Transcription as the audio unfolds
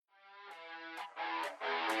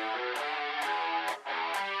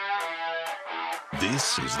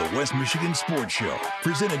This is the West Michigan Sports Show,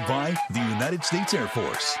 presented by the United States Air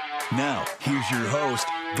Force. Now, here's your host,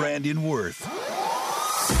 Brandon Wirth.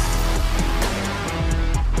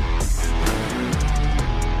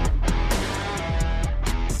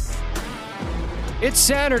 It's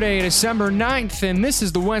Saturday, December 9th, and this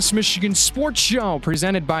is the West Michigan Sports Show,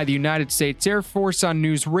 presented by the United States Air Force on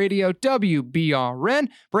News Radio WBRN.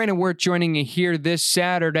 Brandon Wirth joining you here this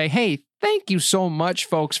Saturday. Hey, thank you so much,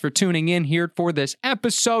 folks, for tuning in here for this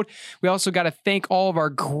episode. We also got to thank all of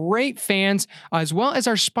our great fans, as well as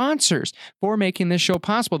our sponsors, for making this show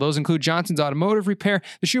possible. Those include Johnson's Automotive Repair,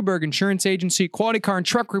 the Schuberg Insurance Agency, Quality Car and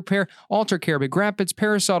Truck Repair, Alter Care Big Rapids,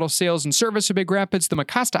 Parasaddle Sales and Service of Big Rapids, the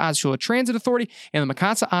Mecosta Osceola Transit Authority, and the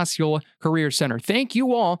Mecosta Osceola Career Center. Thank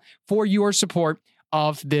you all for your support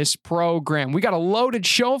of this program. We got a loaded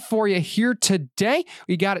show for you here today.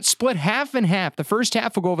 We got it split half and half. The first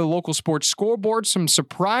half will go over the local sports scoreboard, some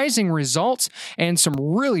surprising results, and some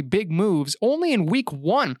really big moves only in week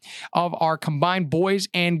one of our combined boys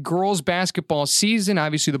and girls basketball season.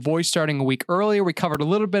 Obviously, the boys starting a week earlier. We covered a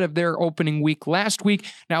little bit of their opening week last week.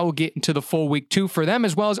 Now we'll get into the full week two for them,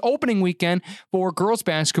 as well as opening weekend for girls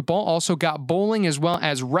basketball. Also got bowling as well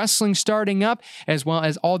as wrestling starting up, as well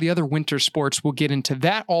as all the other winter sports. We'll get into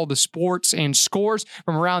that, all the sports and scores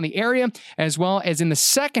from around the area, as well as in the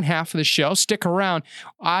second half of the show. Stick around.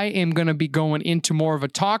 I am going to be going into more of a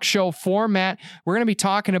talk show format. We're going to be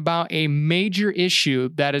talking about a major issue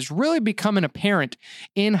that is really becoming apparent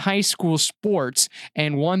in high school sports,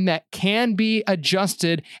 and one that can be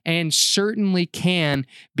adjusted and certainly can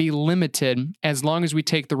be limited as long as we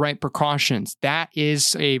take the right precautions. That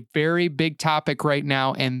is a very big topic right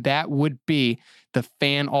now, and that would be the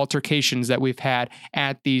fan altercations that we've had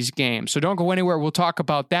at these games. So don't go anywhere. We'll talk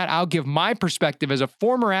about that. I'll give my perspective as a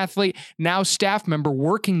former athlete, now staff member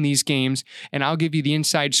working these games, and I'll give you the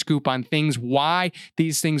inside scoop on things, why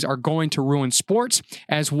these things are going to ruin sports,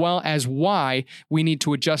 as well as why we need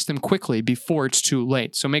to adjust them quickly before it's too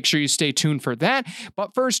late. So make sure you stay tuned for that.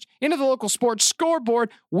 But first, into the local sports scoreboard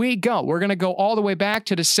we go. We're going to go all the way back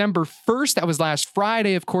to December 1st. That was last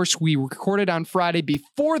Friday. Of course, we recorded on Friday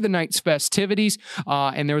before the night's festivities.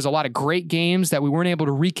 And there was a lot of great games that we weren't able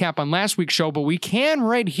to recap on last week's show, but we can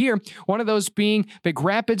right here. One of those being Big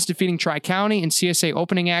Rapids defeating Tri-County in CSA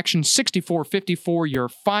opening action, 64-54, your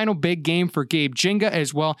final big game for Gabe Jinga,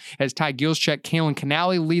 as well as Ty Gilschek, Kalen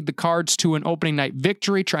Canale lead the Cards to an opening night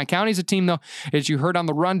victory. Tri-County's a team, though, as you heard on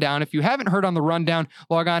the rundown. If you haven't heard on the rundown,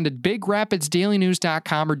 log on to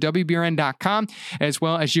BigRapidsDailyNews.com or WBRN.com, as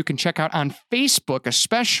well as you can check out on Facebook,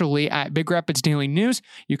 especially at Big Rapids Daily News.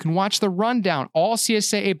 You can watch the rundown, all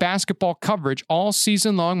CSAA basketball coverage all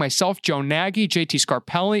season long. Myself, Joe Nagy, JT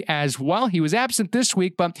Scarpelli as well. He was absent this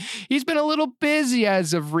week, but he's been a little busy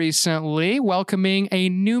as of recently, welcoming a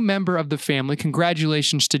new member of the family.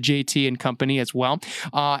 Congratulations to JT and company as well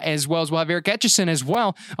as we'll have Eric Etchison as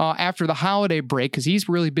well after the holiday break, because he's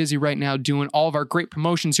really busy right now doing all of our great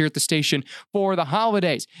promotions here at the station for the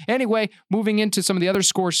holidays. Anyway, moving into some of the other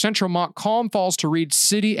scores, Central Montcalm falls to Reed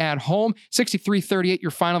City at home, 63-38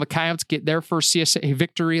 your final. The Coyotes get their first CSA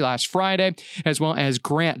victory last Friday, as well as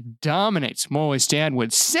Grant dominates Moly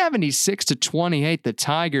Stanwood 76-28. The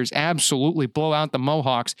Tigers absolutely blow out the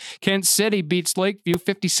Mohawks. Kent City beats Lakeview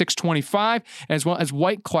 56-25, as well as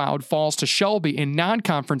White Cloud falls to Shelby in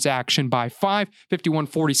non-conference action by 5,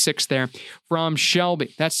 51-46 there from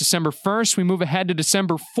Shelby. That's December 1st. We move ahead to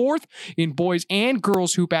December 4th in boys and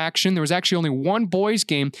girls hoop action. There was actually only one boys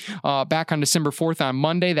game back on December 4th on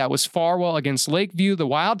Monday. That was Farwell against Lakeview. The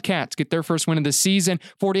Wildcats get their first win of the season,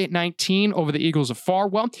 48-19 over the Eagles of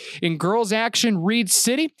Farwell. In girls action, Reed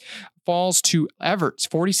City falls to Everett,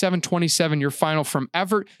 47-27 your final from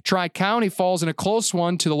Everett. Tri-County falls in a close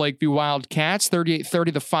one to the Lakeview Wildcats,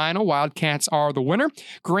 38-30 the final. Wildcats are the winner.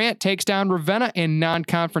 Grant takes down Ravenna in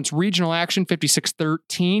non-conference regional action,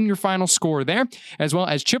 56-13 your final score there, as well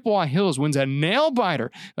as Chippewa Hills wins a nail-biter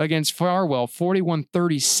against Farwell,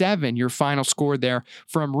 41-37 your final score there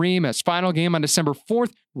from Remus. Final game on December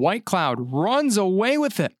 4th, White Cloud runs away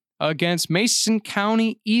with it against Mason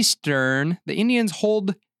County Eastern. The Indians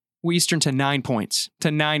hold Eastern to 9 points.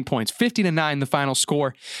 50-9 the final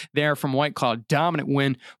score there from White Cloud. Dominant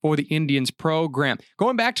win for the Indians program.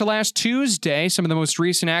 Going back to last Tuesday, some of the most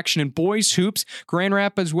recent action in boys hoops. Grand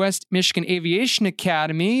Rapids West Michigan Aviation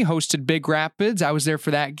Academy hosted Big Rapids. I was there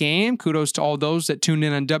for that game. Kudos to all those that tuned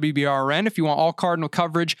in on WBRN. If you want all Cardinal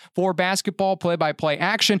coverage for basketball, play-by-play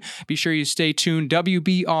action, be sure you stay tuned,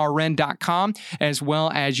 WBRN.com, as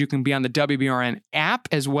well as you can be on the WBRN app,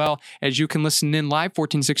 as well as you can listen in live,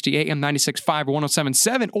 1460 1250 AM 96.5 or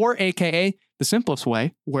 107.7, or AKA the simplest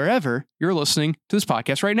way, wherever you're listening to this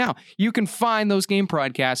podcast right now. You can find those game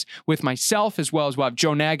broadcasts with myself, as well as we'll have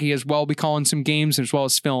Joe Nagy as well be calling some games, as well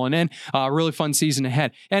as filling in. Really fun season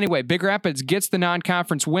ahead. Anyway, Big Rapids gets the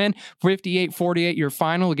non-conference win, 58-48 your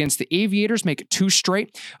final against the Aviators, make it 2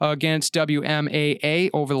 straight against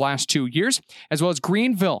WMAA over the last 2 years, as well as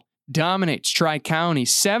Greenville dominates Tri-County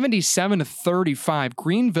 77-35.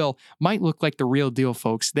 Greenville might look like the real deal,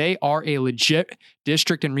 folks. They are a legit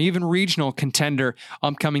district and even regional contender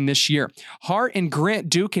upcoming this year. Hart and Grant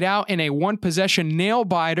duke it out in a one-possession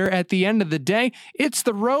nail-biter at the end of the day. It's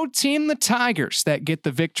the road team, the Tigers, that get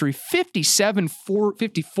the victory.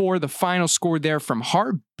 57-54, the final score there from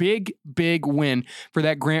Hart. Big win for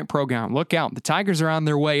that Grant program. Look out. The Tigers are on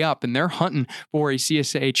their way up, and they're hunting for a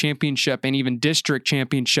CSA championship and even district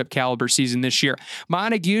championship caliber season this year.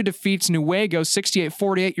 Montague defeats Newaygo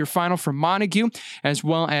 68-48, your final from Montague, as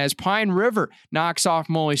well as Pine River knocks off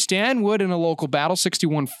Molly Stanwood in a local battle,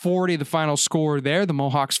 61-40, the final score there. The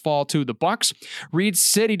Mohawks fall to the Bucks. Reed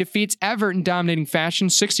City defeats Everett in dominating fashion,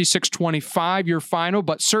 66-25, your final,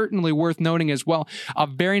 but certainly worth noting as well, a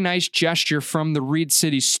very nice gesture from the Reed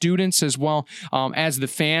City students, as well as the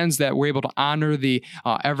fans, that were able to honor the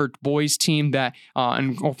Everett boys team that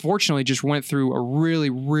unfortunately just went through a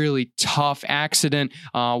really tough accident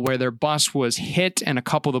where their bus was hit and a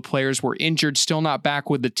couple of the players were injured, still not back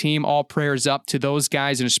with the team. All prayers up to those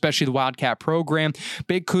guys, and especially the Wildcat program.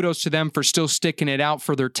 Big kudos to them for still sticking it out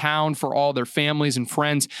for their town, for all their families and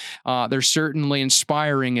friends. They're certainly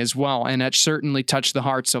inspiring as well, and that certainly touched the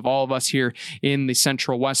hearts of all of us here in the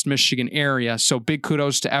central West Michigan area. So big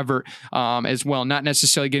kudos to Everett as well. Not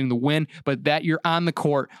necessarily getting the win, but that you're on the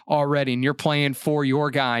court already and you're playing for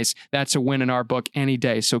your guys. That's a win in our book any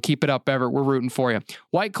day. So keep it up, Everett. We're rooting for you.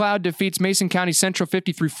 White Cloud defeats Mason County Central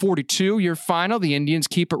 53-42. Your final. The Indians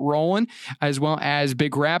keep it rolling, as well as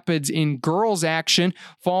Big Rapids in girls action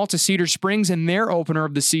fall to Cedar Springs in their opener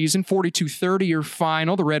of the season, 42-30 your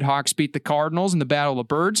final. The Red Hawks beat the Cardinals in the Battle of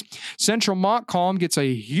Birds. Central Montcalm gets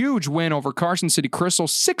a huge win over Carson City Crystal,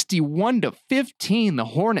 61-15. The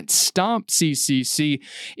Hornets stomp CCC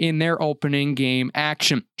in their opening game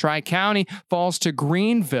action. Tri-County falls to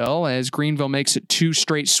Greenville as Greenville makes it 2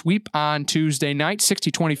 straight sweep on Tuesday night,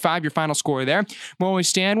 60-25 your final score there. Molly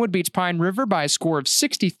Stanwood beats Pine River by a score of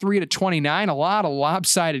 63-29. A lot of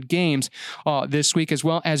lopsided games this week, as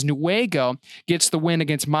well as Newaygo gets the win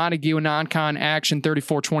against Montague in non-con action,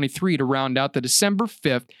 34-23 to round out the December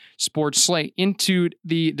 5th sports slate. Into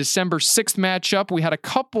the December 6th matchup, we had a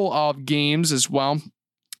couple of games as well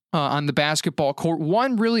on the basketball court.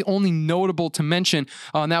 One really only notable to mention,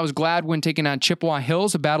 and that was Gladwin taking on Chippewa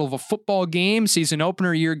Hills, a battle of a football game, season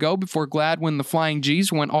opener a year ago, before Gladwin, the Flying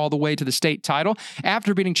G's, went all the way to the state title.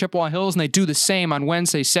 After beating Chippewa Hills, and they do the same on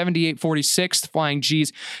Wednesday, 78-46, the Flying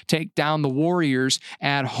G's take down the Warriors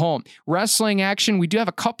at home. Wrestling action, we do have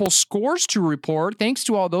a couple scores to report. Thanks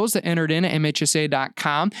to all those that entered in at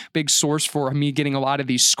MHSA.com. Big source for me getting a lot of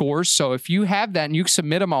these scores. So if you have that and you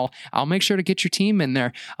submit them all, I'll make sure to get your team in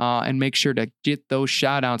there. And make sure to get those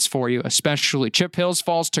shout outs for you, especially. Chip Hills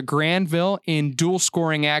falls to Granville in dual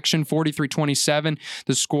scoring action, 43-27,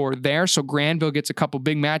 the score there. So Granville gets a couple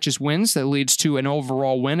big matches wins that leads to an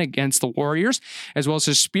overall win against the Warriors, as well as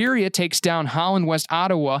Hesperia takes down Holland West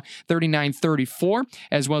Ottawa 39-34,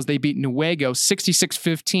 as well as they beat Newaygo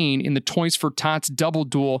 66-15 in the Toys for Tots double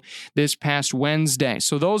duel this past Wednesday.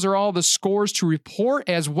 So those are all the scores to report,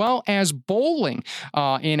 as well as bowling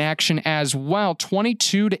in action as well.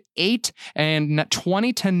 22-8 and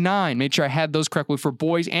 20-9. Made sure I had those correctly for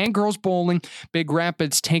boys and girls bowling. Big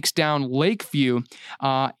Rapids takes down Lakeview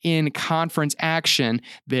in conference action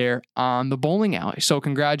there on the bowling alley. So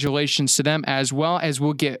congratulations to them, as well as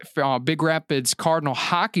we'll get Big Rapids Cardinal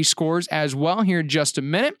hockey scores as well here in just a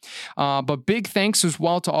minute. But big thanks as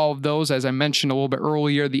well to all of those. As I mentioned a little bit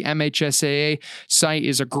earlier, the MHSAA site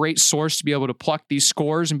is a great source to be able to pluck these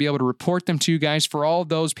scores and be able to report them to you guys. For all of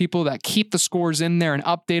those people that keep the scores in there and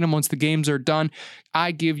update them once the games are done,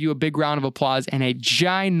 I give you a big round of applause and a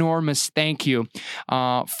ginormous thank you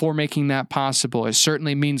for making that possible. It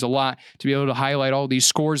certainly means a lot to be able to highlight all these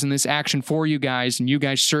scores in this action for you guys, and you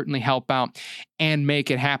guys certainly help out and make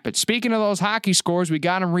it happen. Speaking of those hockey scores, we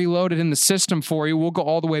got them reloaded in the system for you. We'll go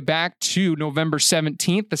all the way back to November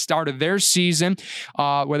 17th, the start of their season,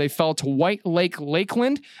 where they fell to White Lake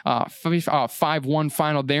Lakeland, 5-1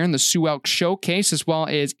 final there in the Sioux Elk Showcase, as well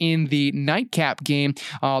as in the nightcap game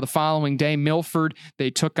the following day. Milford they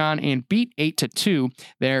took on and beat 8-2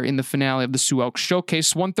 there in the finale of the Sioux Elk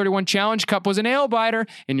Showcase 131 Challenge Cup was a nail biter,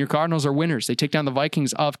 and your Cardinals are winners. They take down the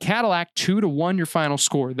Vikings of Cadillac 2-1, your final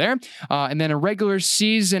score there. And then a regular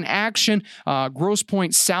season action, Grosse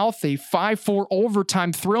Pointe South, a 5-4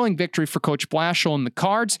 overtime thrilling victory for Coach Blashill and the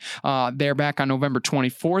Cards. They're back on November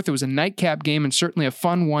 24th. It was a nightcap game and certainly a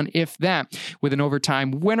fun one, if that, with an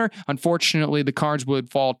overtime winner. Unfortunately, the Cards would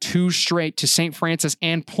fall 2 straight to St. Francis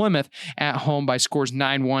and Plymouth at home by scores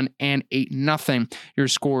 9-1 and 8-0. Your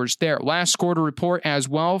scores there. Last score to report as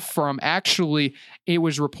well from it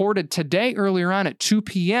was reported today earlier on at 2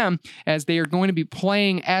 p.m. as they are going to be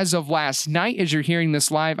playing as of last night as you're hearing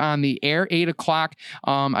this live on the air, 8 o'clock.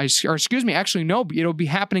 It'll be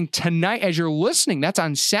happening tonight as you're listening. That's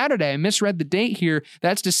on Saturday. I misread the date here.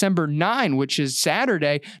 That's December 9, which is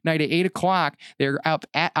Saturday night at 8 o'clock. They're up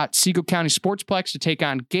at Otsego County Sportsplex to take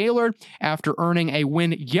on Gaylord after earning a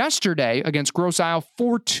win yesterday against Grosse Isle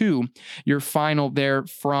 4-2. Your final there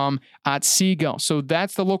from Otsego. So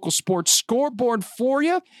that's the local sports scoreboard for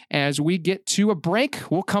you. As we get to a break,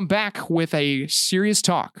 we'll come back with a serious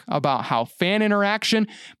talk about how fan interaction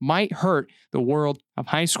might hurt the world of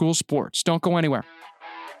high school sports. Don't go anywhere.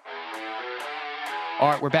 All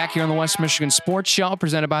right, we're back here on the West Michigan Sports Show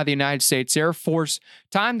presented by the United States Air Force.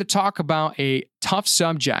 Time to talk about a tough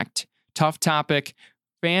subject, tough topic,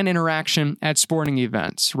 fan interaction at sporting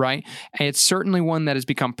events, right? It's certainly one that has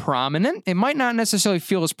become prominent. It might not necessarily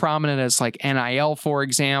feel as prominent as like NIL, for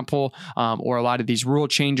example, or a lot of these rule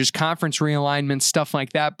changes, conference realignments, stuff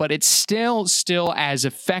like that, but it's still as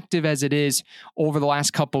effective as it is over the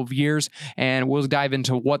last couple of years. And we'll dive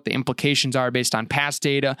into what the implications are based on past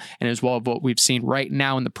data and as well as what we've seen right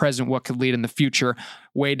now in the present, what could lead in the future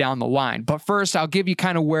way down the line. But first, I'll give you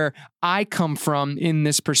kind of where I come from in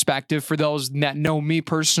this perspective. For those that know me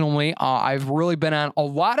personally, I've really been on a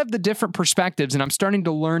lot of the different perspectives, and I'm starting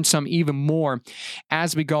to learn some even more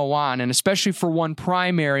as we go on. And especially for one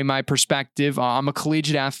primary, my perspective, I'm a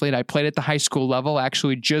collegiate athlete. I played at the high school level,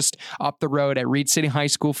 actually just up the road at Reed City High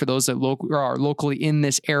School for those that are locally in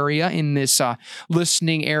this area, in this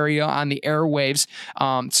listening area on the airwaves.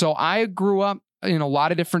 So I grew up in a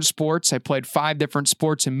lot of different sports. I played 5 different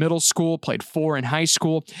sports in middle school, played 4 in high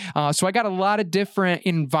school. So I got a lot of different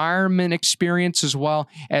environment experience as well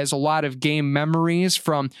as a lot of game memories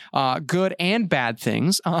from good and bad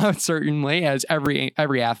things, certainly, as every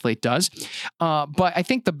athlete does. But I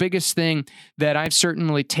think the biggest thing that I've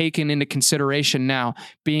certainly taken into consideration now,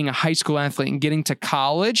 being a high school athlete and getting to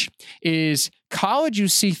college, is college, you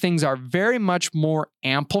see things are very much more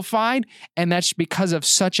amplified, and that's because of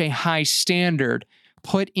such a high standard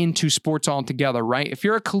put into sports altogether, right? If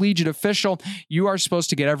you're a collegiate official, you are supposed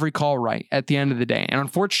to get every call right at the end of the day. And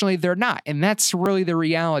unfortunately, they're not. And that's really the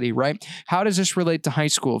reality, right? How does this relate to high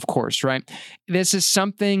school? Of course, right? This is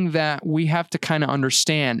something that we have to kind of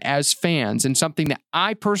understand as fans, and something that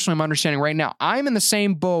I personally am understanding right now. I'm in the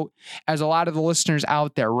same boat as a lot of the listeners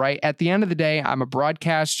out there, right? At the end of the day, I'm a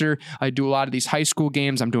broadcaster. I do a lot of these high school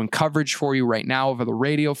games. I'm doing coverage for you right now over the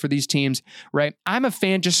radio for these teams, right? I'm a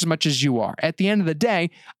fan just as much as you are. At the end of the day,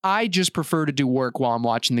 I just prefer to do work while I'm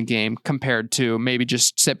watching the game compared to maybe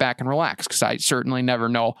just sit back and relax, because I certainly never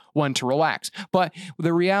know when to relax. But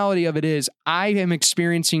the reality of it is I am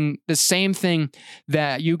experiencing the same thing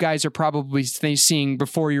that you guys are probably seeing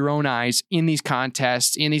before your own eyes in these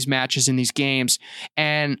contests, in these matches, in these games.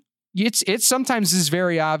 And it's sometimes is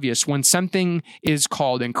very obvious when something is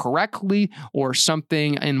called incorrectly, or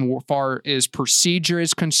something in far as procedure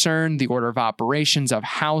is concerned, the order of operations of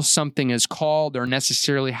how something is called, or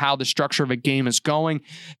necessarily how the structure of a game is going,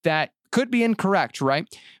 that could be incorrect, right?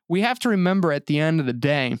 We have to remember at the end of the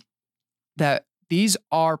day that these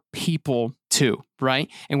are people too, right?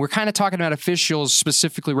 And we're kind of talking about officials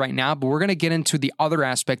specifically right now, but we're going to get into the other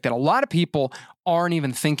aspect that a lot of people aren't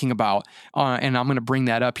even thinking about. And I'm going to bring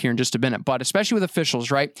that up here in just a minute, but especially with officials,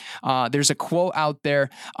 right? There's a quote out there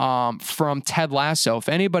from Ted Lasso. If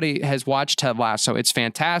anybody has watched Ted Lasso, it's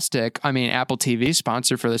fantastic. I mean, Apple TV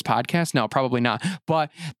sponsor for this podcast? No, probably not. But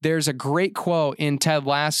there's a great quote in Ted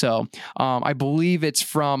Lasso. I believe it's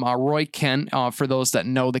from Roy Kent, for those that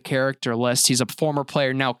know the character list. He's a former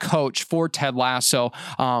player, now coach for Ted Lasso,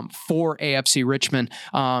 for AFC Richmond.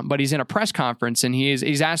 But he's in a press conference, and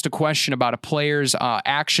he's asked a question about a player's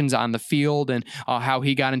actions on the field, and how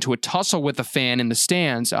he got into a tussle with a fan in the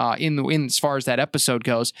stands in as far as that episode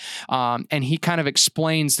goes. And he kind of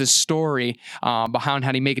explains this story behind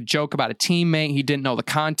how he made a joke about a teammate. He didn't know the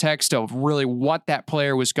context of really what that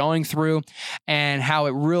player was going through, and how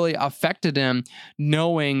it really affected him,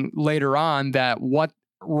 knowing later on that what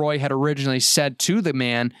Roy had originally said to the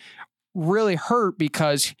man really hurt,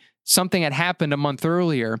 because something had happened a month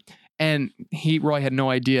earlier. And Roy had no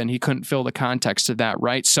idea, and he couldn't fill the context of that,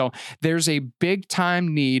 right? So there's a big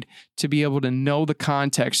time need to be able to know the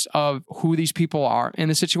context of who these people are and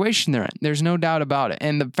the situation they're in. There's no doubt about it.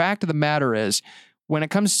 And the fact of the matter is, when it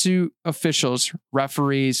comes to officials,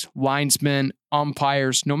 referees, linesmen,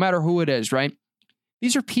 umpires, no matter who it is, right?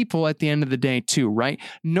 These are people at the end of the day too, right?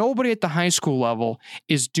 Nobody at the high school level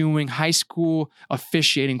is doing high school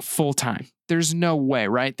officiating full time. There's no way,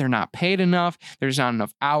 right? They're not paid enough. There's not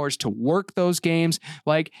enough hours to work those games.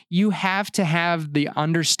 Like, you have to have the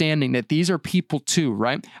understanding that these are people too,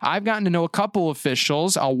 right? I've gotten to know a couple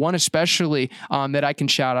officials, one especially that I can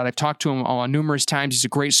shout out. I've talked to him numerous times. He's a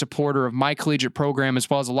great supporter of my collegiate program as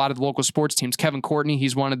well as a lot of the local sports teams. Kevin Courtney,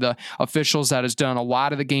 he's one of the officials that has done a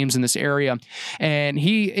lot of the games in this area. And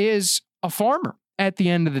he is a farmer. At the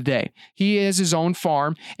end of the day, he is his own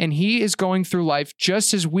farm, and he is going through life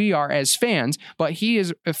just as we are as fans, but he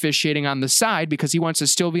is officiating on the side because he wants to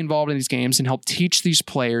still be involved in these games and help teach these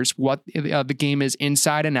players what the game is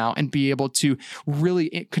inside and out, and be able to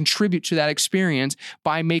really contribute to that experience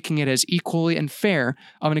by making it as equally and fair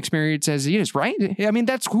of an experience as it is, right? I mean,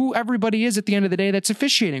 that's who everybody is at the end of the day that's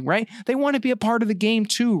officiating, right? They want to be a part of the game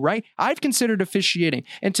too, right? I've considered officiating,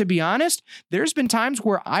 and to be honest, there's been times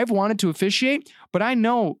where I've wanted to officiate, but I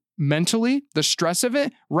know mentally the stress of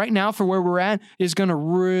it right now for where we're at is going to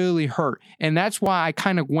really hurt. And that's why I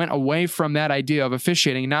kind of went away from that idea of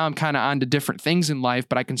officiating. Now I'm kind of on to different things in life,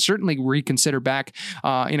 but I can certainly reconsider back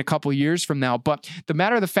in a couple of years from now. But the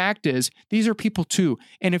matter of the fact is, these are people too.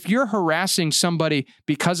 And if you're harassing somebody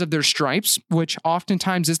because of their stripes, which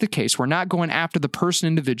oftentimes is the case, we're not going after the person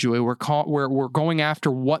individually. We're going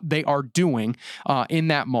after what they are doing in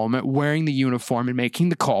that moment, wearing the uniform and making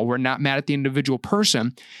the call. We're not mad at the individual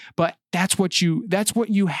person. But that's what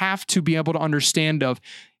you have to be able to understand of.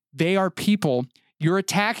 They are people. You're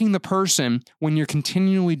attacking the person when you're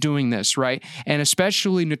continually doing this, right? And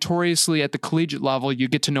especially notoriously at the collegiate level, you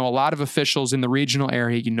get to know a lot of officials in the regional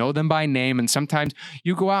area. You know them by name, and sometimes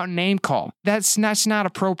you go out and name call. That's not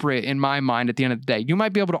appropriate in my mind at the end of the day. You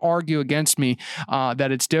might be able to argue against me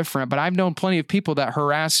that it's different, but I've known plenty of people that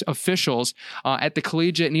harass officials at the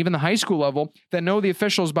collegiate and even the high school level that know the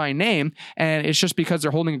officials by name, and it's just because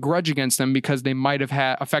they're holding a grudge against them because they might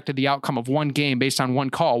have affected the outcome of one game based on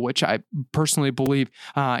one call, which I personally believe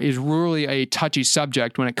is really a touchy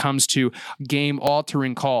subject when it comes to game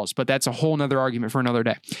altering calls, but that's a whole nother argument for another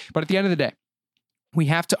day. But at the end of the day, we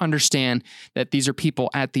have to understand that these are people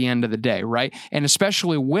at the end of the day, right? And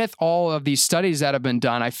especially with all of these studies that have been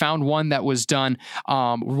done, I found one that was done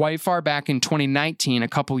right far back in 2019, a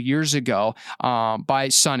couple years ago, by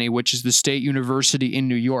SUNY, which is the State University in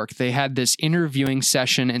New York. They had this interviewing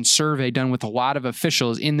session and survey done with a lot of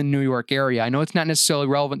officials in the New York area. I know it's not necessarily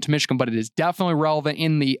relevant to Michigan, but it is definitely relevant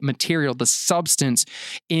in the material, the substance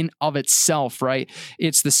in of itself, right?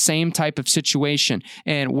 It's the same type of situation.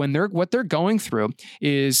 And when what they're going through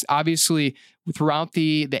is obviously throughout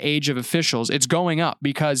the age of officials, it's going up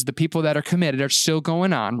because the people that are committed are still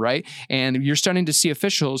going on, right? And you're starting to see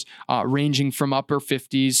officials ranging from upper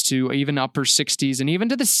 50s to even upper 60s and even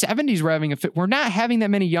to the 70s. We're not having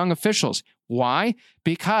that many young officials. Why?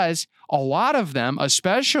 Because a lot of them,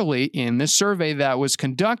 especially in this survey that was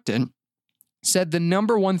conducted, said the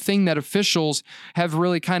number one thing that officials have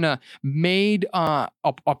really kind of made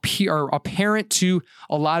apparent to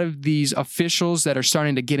a lot of these officials that are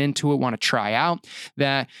starting to get into it, want to try out,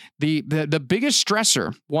 that the biggest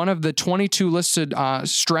stressor, one of the 22 listed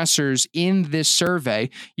stressors in this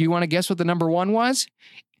survey, you want to guess what the number one was?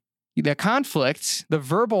 The conflict, the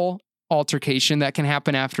verbal altercation that can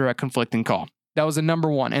happen after a conflicting call. That was the number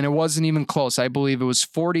one, and it wasn't even close. I believe it was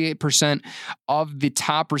 48% of the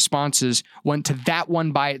top responses went to that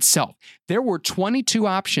one by itself. There were 22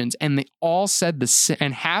 options, and they all said the same,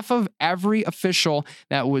 and half of every official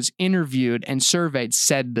that was interviewed and surveyed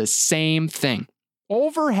said the same thing.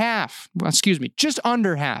 Over half, just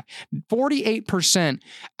under half, 48%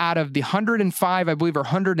 out of the 105, I believe, or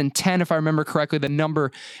 110, if I remember correctly, the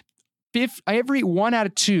number, every 1 out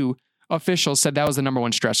of 2 officials said that was the number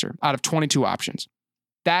one stressor out of 22 options.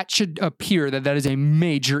 That should appear that is a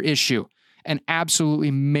major issue, an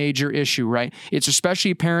absolutely major issue, right? It's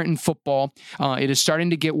especially apparent in football. It is starting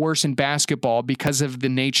to get worse in basketball because of the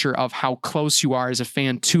nature of how close you are as a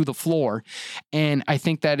fan to the floor. And I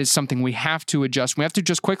think that is something we have to adjust. We have to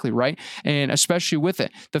adjust quickly, right? And especially with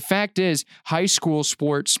it. The fact is, high school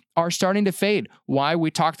sports are starting to fade. Why?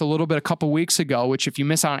 We talked a little bit a couple weeks ago, which if you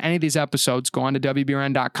miss out on any of these episodes, go on to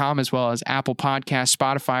WBRN.com as well as Apple Podcasts,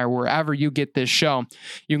 Spotify, or wherever you get this show.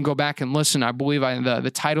 You can go back and listen. I believe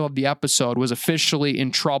the title of the episode episode was officially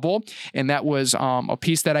in trouble. And that was a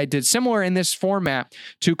piece that I did similar in this format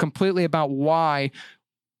to completely about why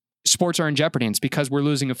sports are in jeopardy. And it's because we're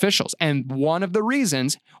losing officials. And one of the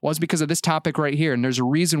reasons was because of this topic right here. And there's a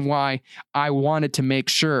reason why I wanted to make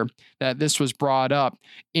sure that this was brought up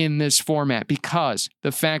in this format, because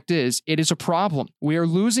the fact is, it is a problem. We are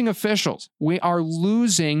losing officials. We are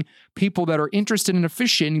losing people that are interested in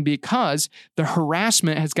officiating because the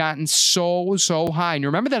harassment has gotten so high. And you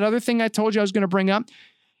remember that other thing I told you I was going to bring up?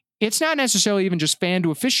 It's not necessarily even just fan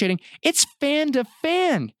to officiating. It's fan to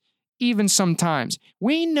fan. Even sometimes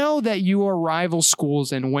we know that you are rival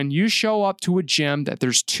schools, and when you show up to a gym that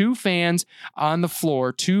there's two fans on the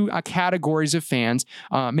floor, two categories of fans,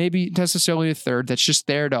 maybe necessarily a third that's just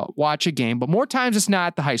there to watch a game, but more times it's not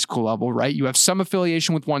at the high school level, right? You have some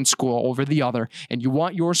affiliation with one school over the other, and you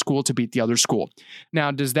want your school to beat the other school. Now,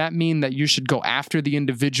 does that mean that you should go after the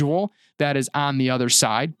individual that is on the other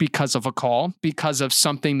side because of a call, because of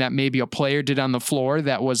something that maybe a player did on the floor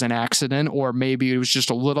that was an accident, or maybe it was just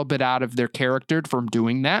a little bit out of their character from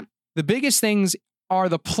doing that? The biggest things are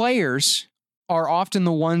the players are often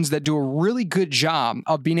the ones that do a really good job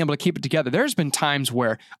of being able to keep it together. There's been times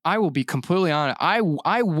where I will be completely honest.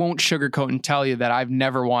 I won't sugarcoat and tell you that I've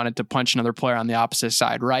never wanted to punch another player on the opposite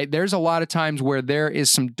side, right? There's a lot of times where there is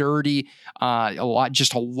some dirty, a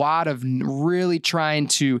lot of really trying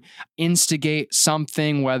to instigate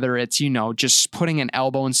something, whether it's, just putting an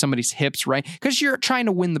elbow in somebody's hips, right? Because you're trying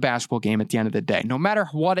to win the basketball game at the end of the day. No matter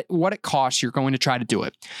what it costs, you're going to try to do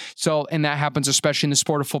it. So, and that happens especially in the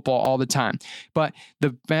sport of football all the time. But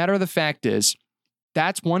the matter of the fact is,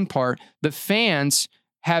 that's one part. The fans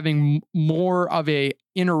having more of a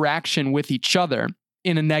interaction with each other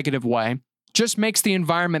in a negative way just makes the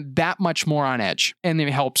environment that much more on edge. And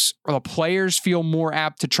it helps the players feel more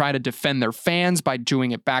apt to try to defend their fans by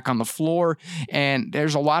doing it back on the floor. And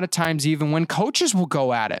there's a lot of times even when coaches will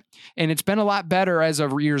go at it. And it's been a lot better as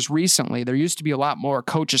of years recently. There used to be a lot more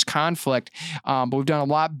coaches conflict, but we've done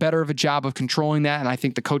a lot better of a job of controlling that. And I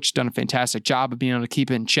think the coach has done a fantastic job of being able to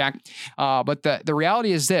keep it in check. But the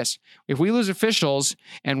reality is this: if we lose officials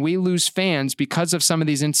and we lose fans because of some of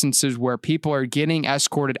these instances where people are getting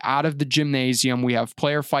escorted out of the gymnasium, we have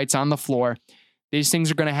player fights on the floor, these things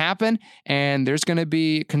are going to happen, and there's going to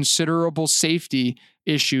be considerable safety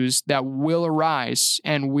issues that will arise,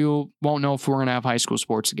 and we won't know if we're going to have high school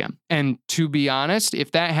sports again. And to be honest, if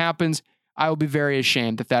that happens, I will be very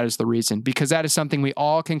ashamed if that is the reason, because that is something we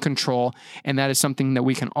all can control, and that is something that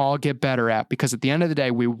we can all get better at, because at the end of the day,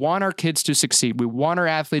 we want our kids to succeed. We want our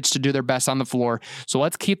athletes to do their best on the floor. So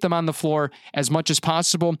let's keep them on the floor as much as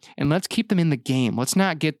possible, and let's keep them in the game. Let's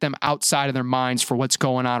not get them outside of their minds for what's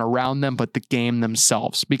going on around them, but the game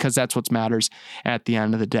themselves, because that's what matters at the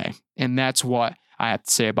end of the day. And that's what I have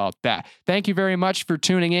to say about that. Thank you very much for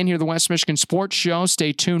tuning in here to the West Michigan Sports Show.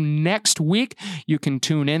 Stay tuned next week. You can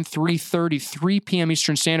tune in 3:33 p.m.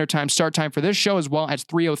 Eastern Standard Time start time for this show, as well as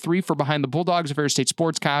 3:03 for Behind the Bulldogs, a Fair State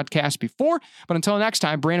Sports podcast before. But until next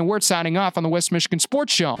time, Brandon Wirth signing off on the West Michigan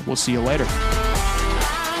Sports Show. We'll see you later.